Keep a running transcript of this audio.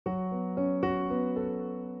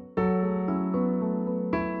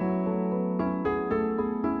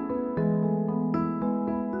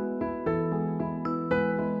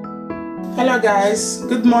Hello guys,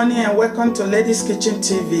 good morning and welcome to Ladies Kitchen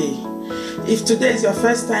TV. If today is your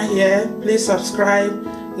first time here, please subscribe,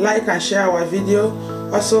 like and share our video.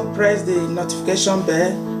 Also press the notification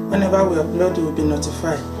bell. Whenever we upload, you will be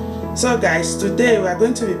notified. So guys, today we are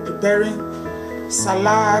going to be preparing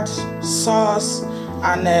salad, sauce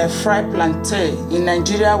and fried plantain. In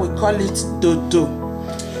Nigeria we call it dodo.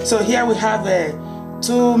 So here we have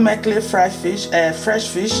two mackerel fried fish, fresh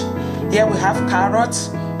fish. Here we have carrots.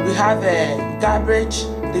 We have cabbage,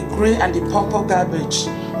 the green and the purple cabbage.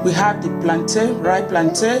 We have the plantain, ripe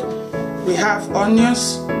plantain. We have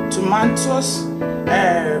onions, tomatoes,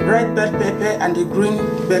 red bell pepper and the green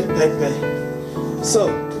bell pepper. So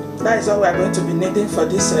that is all we are going to be needing for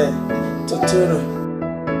this tutorial.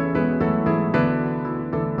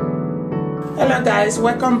 Hello guys,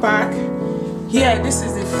 welcome back. Here, this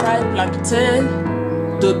is the fried plantain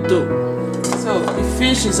dodo. So the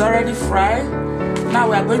fish is already fried. Now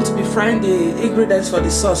we are going to be frying the ingredients for the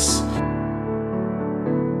sauce.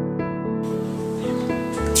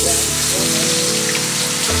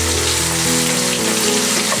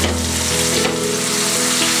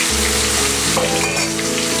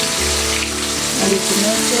 And the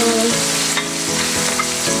tomatoes.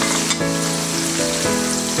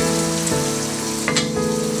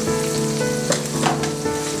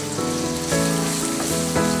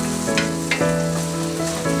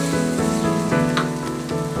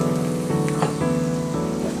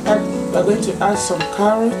 We're going to add some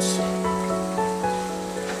carrots.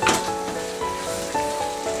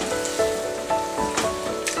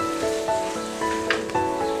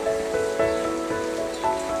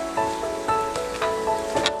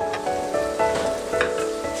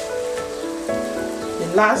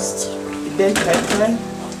 The last, the bell pepper.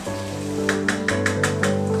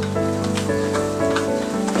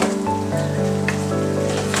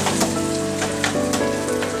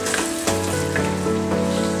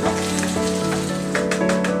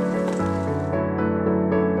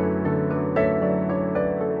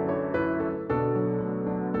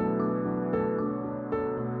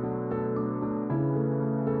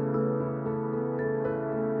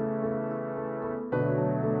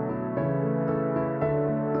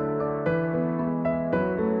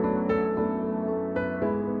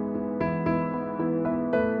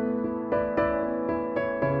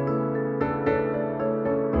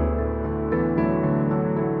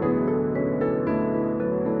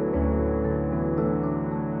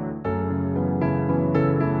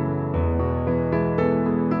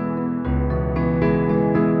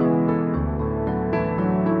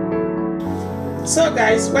 So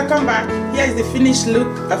guys, welcome back. Here is the finished look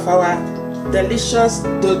of our delicious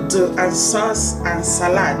dodo and sauce and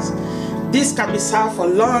salad. This can be served for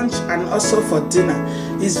lunch and also for dinner.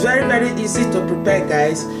 It's very easy to prepare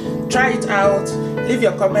guys. Try it out. Leave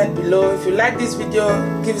your comment below. If you like this video,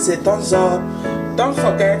 give us a thumbs up. Don't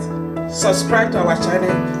forget, subscribe to our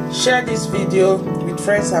channel. Share this video with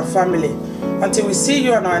friends and family. Until we see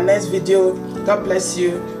you on our next video, God bless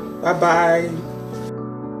you. Bye bye.